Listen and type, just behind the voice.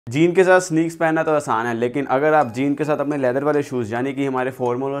Gene के साथ sneaks पहनना तो आसान है, लेकिन अगर आप जीन के साथ अपने लेदर वाले शूज़ यानी कि हमारे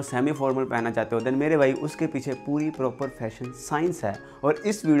फॉर्मल और सेमी फॉर्मल पहनना चाहते हो, देन मेरे भाई उसके पीछे पूरी प्रॉपर फैशन साइंस है। और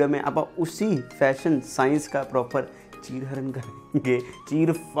इस वीडियो में आप उसी फैशन साइंस का प्रॉपर चीरहरण करेंगे,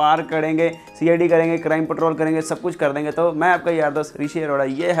 चीर फाड़ करेंगे, सीआईडी करेंगे, क्राइम पेट्रोल करेंगे, सब कुछ कर देंगे। तो मैं आपका यार दोस्त ऋषि अरोड़ा,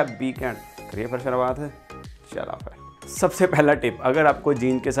 ये है वीकेंड। करिए फिर शुरुआत है, चला फिर। सबसे पहला टिप, अगर आपको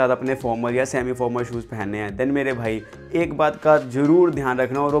जीन के साथ अपने फॉर्मल या सेमी फॉर्मल शूज़ पहनने हैं, देन मेरे भाई एक बात का ज़रूर ध्यान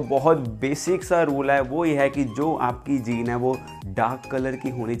रखना, और वो बहुत बेसिक सा रूल है। वो ये है कि जो आपकी जीन है वो डार्क कलर की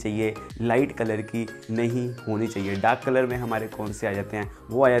होनी चाहिए, लाइट कलर की नहीं होनी चाहिए। डार्क कलर में हमारे कौन से आ जाते हैं,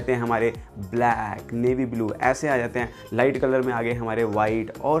 वो आ जाते हैं हमारे ब्लैक, नेवी ब्लू, ऐसे आ जाते हैं। लाइट कलर में आगे हमारे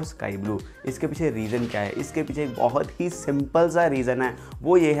वाइट और स्काई ब्लू। इसके पीछे रीज़न क्या है? इसके पीछे एक बहुत ही सिंपल सा रीज़न है।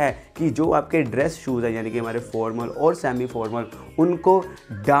 वो ये है कि जो आपके ड्रेस शूज़ हैं यानी कि हमारे फॉर्मल और सेमी फॉर्मल, उनको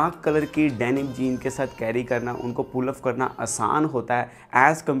डार्क कलर की डेनिम जीन के साथ कैरी करना, उनको पुल अप करना आसान होता है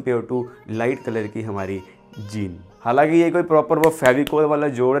as compare to light colour की हमारी जीन। हालांकि ये कोई प्रॉपर वो फेविकोल वाला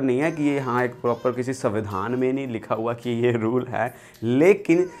जोड़ नहीं है कि ये हाँ एक प्रॉपर किसी संविधान में नहीं लिखा हुआ कि ये रूल है,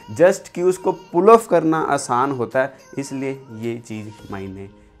 लेकिन जस्ट कि उसको पुल ऑफ करना आसान होता है, इसलिए ये चीज़ मायने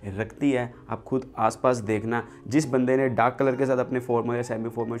रखती है। आप खुद आसपास देखना, जिस बंदे ने डार्क कलर के साथ अपने फॉर्मल या सेमी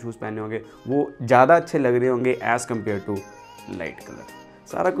फॉर्मल शूज़ पहने होंगे वो ज़्यादा अच्छे लग रहे होंगे as compare to light colour.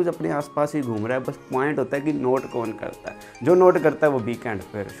 सारा कुछ अपने आसपास ही घूम रहा है, बस पॉइंट होता है कि नोट कौन करता है। जो नोट करता है वो वीकेंड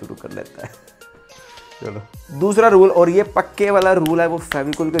फिर शुरू कर लेता है। चलो दूसरा रूल, और ये पक्के वाला रूल है, वो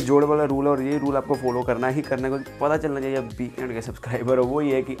फेविकोल के जोड़ वाला रूल है, और ये रूल आपको फॉलो करना ही करना है, क्योंकि पता चलना चाहिए वीकेंड के सब्सक्राइबर हो। वो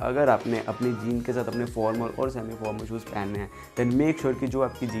ये है कि अगर आपने अपनी जीन के साथ अपने फॉर्मल और सेमी फॉर्मल शूज़ पहनने हैं, देन मेक श्योर कि जो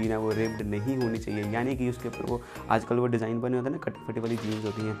आपकी जीन है वो रिप्ड नहीं होनी चाहिए, यानी कि उसके ऊपर वो आजकल वो डिज़ाइन बने होते हैं ना, कटी फटी वाली जीन्स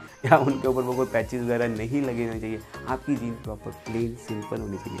होती हैं, या उनके ऊपर वो कोई पैचेस वगैरह नहीं लगे होने चाहिए। आपकी जीन प्रॉपर प्लेन सिंपल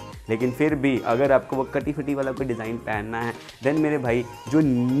होनी चाहिए। लेकिन फिर भी अगर आपको वो कटी फटी वाला कोई डिज़ाइन पहनना है, देन मेरे भाई जो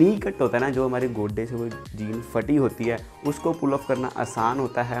नी कट होता है ना, जो हमारे गोड्डे से वो जीन फटी होती है, उसको पुल ऑफ करना आसान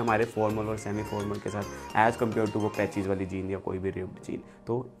होता है हमारे फॉर्मल और सेमी फॉर्मल के साथ एज़ कम्पेयर टू वो पैचेस वाली जीन या कोई भी रिप्ड जीन।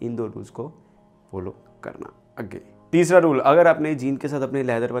 तो इन दो रूल्स को फॉलो करना आगे। तीसरा रूल, अगर आपने जीन के साथ अपने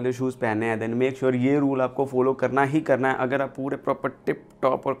लेदर वाले शूज़ पहने हैं, देन मेक श्योर ये रूल आपको फॉलो करना ही करना है। अगर आप पूरे प्रॉपर टिप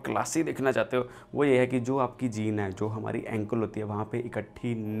टॉप और क्लासी दिखना चाहते हो, वो ये है कि जो आपकी जीन है, जो हमारी एंकल होती है, वहाँ पे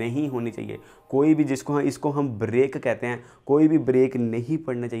इकट्ठी नहीं होनी चाहिए। कोई भी इसको हम ब्रेक कहते हैं, कोई भी ब्रेक नहीं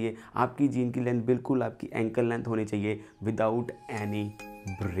पड़ना चाहिए। आपकी जीन की लेंथ बिल्कुल आपकी एंकल लेंथ होनी चाहिए विदाउट एनी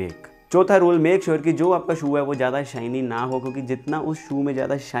ब्रेक। चौथा रूल, मेक श्योर कि जो आपका शू है वो ज़्यादा शाइनी ना हो, क्योंकि जितना उस शू में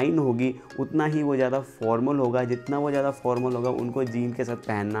ज़्यादा शाइन होगी उतना ही वो ज़्यादा फॉर्मल होगा। जितना वो ज़्यादा फॉर्मल होगा उनको जीन के साथ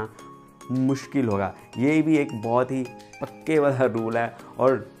पहनना मुश्किल होगा। ये भी एक बहुत ही पक्के वाला रूल है।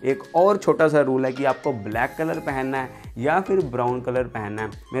 और एक और छोटा सा रूल है कि आपको ब्लैक कलर पहनना है या फिर ब्राउन कलर पहनना है।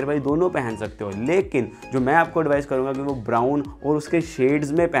 मेरे भाई दोनों पहन सकते हो, लेकिन जो मैं आपको एडवाइस करूँगा कि वो ब्राउन और उसके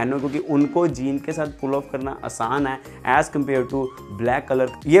शेड्स में पहनो, क्योंकि उनको जीन के साथ पुल ऑफ करना आसान है as compare to black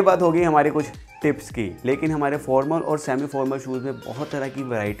colour. ये बात होगी हमारी कुछ टिप्स की, लेकिन हमारे फॉर्मल और सेमी फॉर्मल शूज़ में बहुत तरह की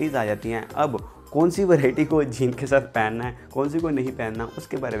वैरायटीज़ आ जाती हैं। अब कौन सी वैरायटी को जीन के साथ पहनना है, कौन सी को नहीं पहनना,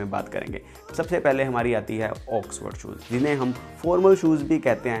 उसके बारे में बात करेंगे। सबसे पहले हमारी आती है ऑक्सफोर्ड शूज़, जिन्हें हम फॉर्मल शूज़ भी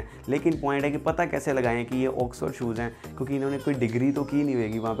कहते हैं। लेकिन पॉइंट है कि पता कैसे लगाएं कि ये ऑक्सफोर्ड शूज़ हैं, क्योंकि इन्होंने कोई डिग्री तो की नहीं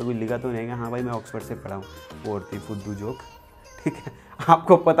होगी, वहाँ पे कोई लिखा तो नहीं है हाँ भाई मैं ऑक्सफोर्ड से पढ़ा हूँ। बहुत ही फुद्दू जोक, ठीक है।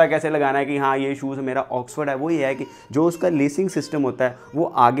 आपको पता कैसे लगाना है कि हाँ ये शूज़ मेरा ऑक्सफोर्ड है? वो ये है कि जो उसका लेसिंग सिस्टम होता है वो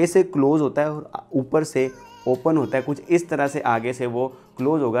आगे से क्लोज होता है और ऊपर से ओपन होता है। कुछ इस तरह से आगे से वो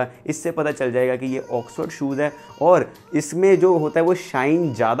क्लोज होगा, इससे पता चल जाएगा कि ये ऑक्सफोर्ड शूज़ है। और इसमें जो होता है वो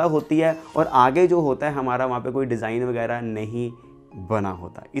शाइन ज़्यादा होती है, और आगे जो होता है हमारा वहाँ पे कोई डिज़ाइन वगैरह नहीं बना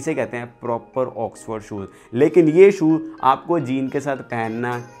होता। इसे कहते हैं प्रॉपर ऑक्सफोर्ड शूज़। लेकिन ये शू आपको जीन के साथ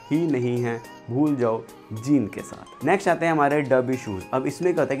पहनना ही नहीं है, भूल जाओ जीन के साथ। नेक्स्ट आते हैं हमारे डर्बी शूज़। अब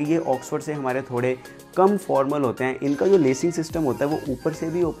इसमें क्या होता है कि ये ऑक्सफोर्ड से हमारे थोड़े कम फॉर्मल होते हैं। इनका जो लेसिंग सिस्टम होता है वो ऊपर से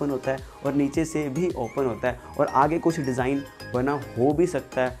भी ओपन होता है और नीचे से भी ओपन होता है, और आगे कुछ डिज़ाइन बना हो भी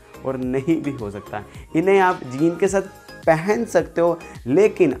सकता है और नहीं भी हो सकता है। इन्हें आप जीन के साथ पहन सकते हो,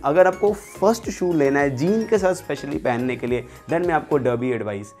 लेकिन अगर आपको फर्स्ट शू लेना है जीन के साथ स्पेशली पहनने के लिए, देन मैं आपको डर्बी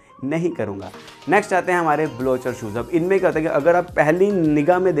एडवाइस नहीं करूँगा। नेक्स्ट आते हैं हमारे ब्लोचर शूज़। अब इनमें क्या होता है कि अगर आप पहली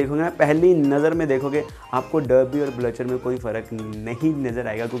निगाह में देखोगे ना, पहली नज़र में देखोगे, आपको डर्बी और ब्लोचर में कोई फ़र्क नहीं नज़र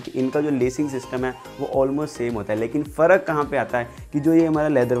आएगा, क्योंकि इनका जो लेसिंग सिस्टम है वो ऑलमोस्ट सेम होता है। लेकिन फ़र्क कहाँ पे आता है कि जो ये हमारा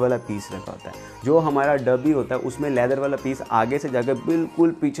लेदर वाला पीस रखा होता है, जो हमारा डर्बी होता है उसमें लेदर वाला पीस आगे से जाकर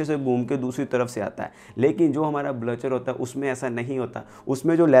बिल्कुल पीछे से घूम के दूसरी तरफ से आता है। लेकिन जो हमारा ब्लोचर होता है उसमें ऐसा नहीं होता।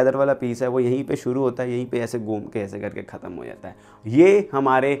 उसमें जो लेदर वाला पीस है वो यहीं पे शुरू होता है, यहीं पे ऐसे घूम के ऐसे करके ख़त्म हो जाता है। ये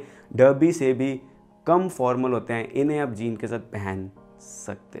हमारे डर्बी से भी कम फॉर्मल होते हैं, इन्हें आप जीन के साथ पहन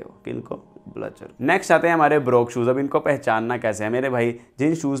सकते हो। किनको? ब्लचर। नेक्स्ट आते हैं हमारे ब्रोक शूज़। अब इनको पहचानना कैसे है मेरे भाई,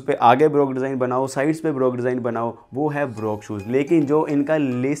 जिन शूज़ पे आगे ब्रोक डिज़ाइन बनाओ, साइड्स पे ब्रोक डिज़ाइन बनाओ, वो है ब्रोक शूज़। लेकिन जो इनका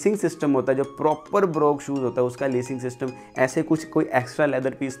लेसिंग सिस्टम होता है, जो प्रॉपर ब्रोक शूज़ होता है, उसका लेसिंग सिस्टम ऐसे कुछ कोई एक्स्ट्रा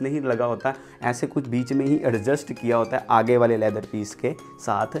लेदर पीस नहीं लगा होता, ऐसे कुछ बीच में ही एडजस्ट किया होता है आगे वाले लेदर पीस के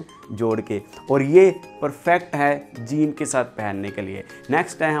साथ जोड़ के, और ये परफेक्ट है जीन के साथ पहनने के लिए।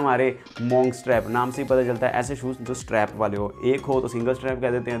 नेक्स्ट है हमारे मॉन्क स्ट्रैप। नाम से ही पता चलता है ऐसे शूज़ जो स्ट्रैप वाले हो, एक हो तो सिंगल स्ट्रैप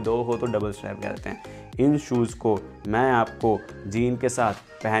कह देते हैं, दो हो तो डबल स्ट्रैप कह देते हैं। इन शूज़ को मैं आपको जीन के साथ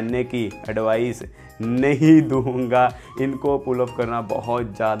पहनने की एडवाइस नहीं दूंगा, इनको पुल ऑफ करना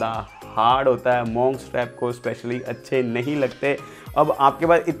बहुत ज़्यादा हार्ड होता है, मॉन्क स्ट्रैप को स्पेशली अच्छे नहीं लगते। अब आपके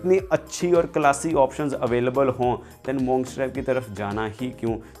पास इतनी अच्छी और क्लासी ऑप्शंस अवेलेबल हों, देन मॉन्क स्ट्रैप की तरफ जाना ही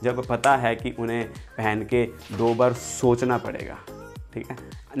क्यों, जब पता है कि उन्हें पहन के 2 बार सोचना पड़ेगा। ठीक है।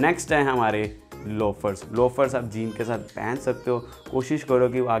 नेक्स्ट है हमारे लोफर्स। लोफर्स आप जीन के साथ पहन सकते हो, कोशिश करो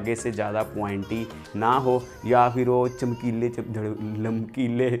कि वो आगे से ज़्यादा पॉइंटी ना हो, या फिर वो चमकीले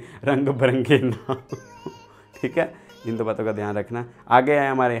लमकीले रंग बिरंगे ना हो। ठीक है, इन दो बातों का ध्यान रखना। आगे है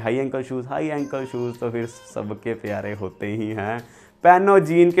हमारे high ankle shoes. High ankle shoes तो फिर सबके प्यारे होते ही हैं, पहनो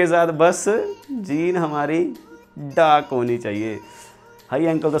जीन के साथ, बस जीन हमारी डार्क होनी चाहिए। हाई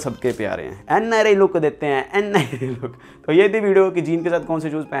एंकल तो सबके प्यारे हैं, एनआरआई लुक देते हैं, एनआरआई लुक। तो ये थी वीडियो कि जीन के साथ कौन से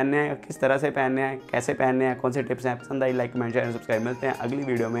शूज़ पहनने हैं, किस तरह से पहनने हैं, कैसे पहनने हैं, कौन से टिप्स हैं। पसंद I like comment share subscribe. मिलते हैं अगली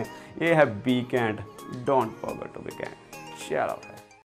वीडियो में। ये है B cantt, don't forget to be cantt. चलो।